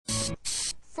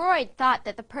Freud thought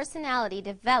that the personality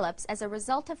develops as a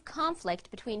result of conflict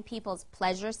between people's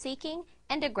pleasure-seeking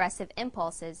and aggressive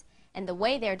impulses, and the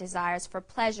way their desires for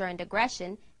pleasure and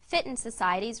aggression fit in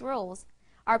society's rules.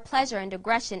 Our pleasure and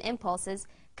aggression impulses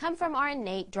come from our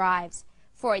innate drives.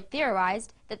 Freud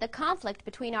theorized that the conflict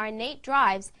between our innate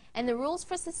drives and the rules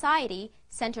for society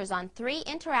centers on three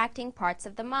interacting parts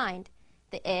of the mind: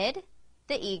 the id,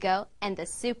 the ego, and the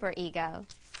superego.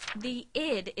 The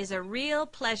id is a real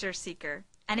pleasure seeker,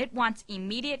 and it wants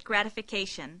immediate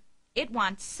gratification. It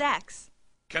wants sex.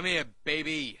 Come here,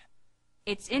 baby.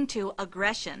 It's into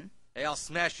aggression. Hey, I'll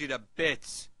smash you to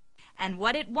bits. And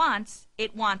what it wants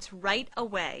right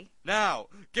away. Now!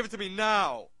 Give it to me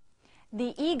now!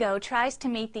 The ego tries to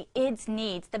meet the id's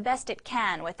needs the best it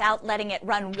can without letting it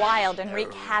run wild and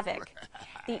wreak havoc.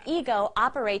 The ego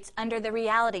operates under the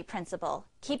reality principle,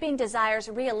 keeping desires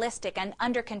realistic and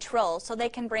under control so they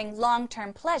can bring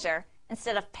long-term pleasure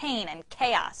instead of pain and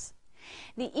chaos.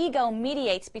 The ego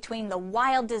mediates between the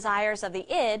wild desires of the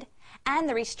id and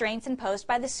the restraints imposed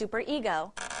by the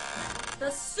superego. The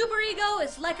superego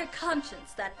is like a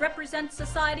conscience that represents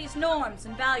society's norms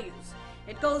and values.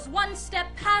 It goes one step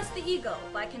past the ego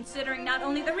by considering not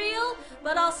only the real,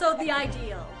 but also the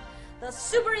ideal. The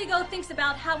superego thinks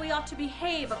about how we ought to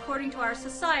behave according to our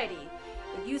society.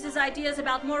 It uses ideas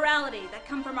about morality that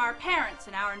come from our parents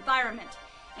and our environment,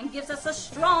 and gives us a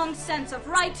strong sense of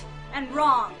right and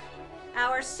wrong.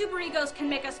 Our superegos can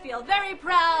make us feel very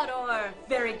proud or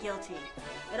very guilty.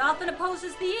 It often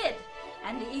opposes the id,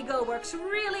 and the ego works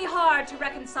really hard to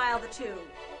reconcile the two.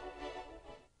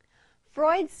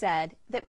 Freud said that